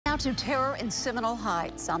to terror in Seminole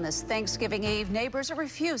Heights. On this Thanksgiving Eve, neighbors are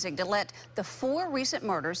refusing to let the 4 recent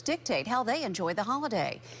murders dictate how they enjoy the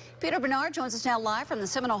holiday. Peter Bernard joins us now live from the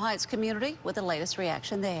Seminole Heights community with the latest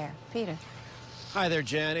reaction there. Peter. Hi there,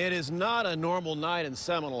 Jen. It is not a normal night in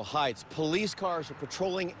Seminole Heights. Police cars are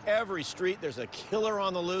patrolling every street. There's a killer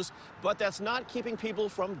on the loose, but that's not keeping people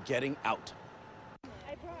from getting out.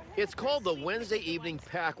 It's called the Wednesday Evening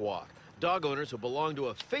Pack Walk. Dog owners who belong to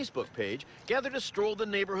a Facebook page gather to stroll the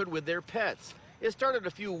neighborhood with their pets. It started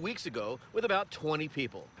a few weeks ago with about 20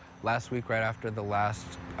 people. Last week, right after the last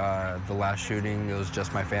shooting, it was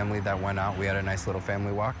just my family that went out. We had a nice little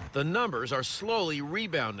family walk. The numbers are slowly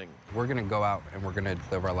rebounding. We're going to go out and we're going to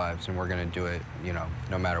live our lives, and we're going to do it,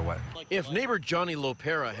 no matter what. If neighbor Johnny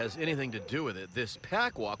Lopera has anything to do with it, this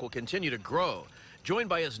pack walk will continue to grow. Joined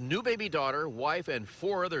by his new baby daughter, wife, and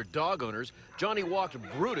 4 other dog owners, Johnny walked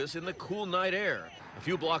Brutus in the cool night air. A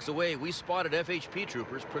few blocks away, we spotted FHP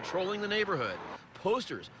troopers patrolling the neighborhood.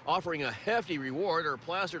 Posters offering a hefty reward are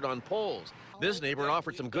plastered on poles. This neighbor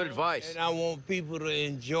offered some good advice. And I want people to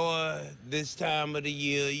enjoy this time of the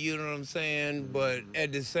year, you know what I'm saying? But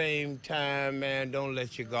at the same time, man, don't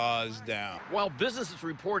let your guards down. While businesses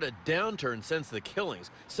report a downturn since the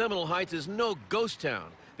killings, Seminole Heights is no ghost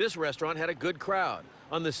town. This restaurant had a good crowd.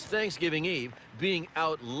 On this Thanksgiving Eve, being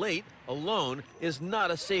out late alone is not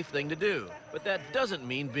a safe thing to do. But that doesn't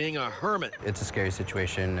mean being a hermit. It's a scary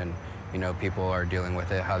situation, and, people are dealing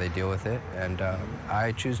with it, how they deal with it, and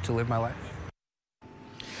I choose to live my life.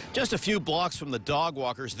 Just a few blocks from the dog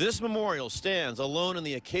walkers, this memorial stands alone in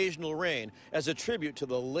the occasional rain as a tribute to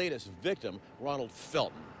the latest victim, Ronald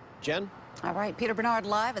Felton. Jen? All right, Peter Bernard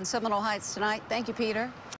live in Seminole Heights tonight. Thank you, Peter.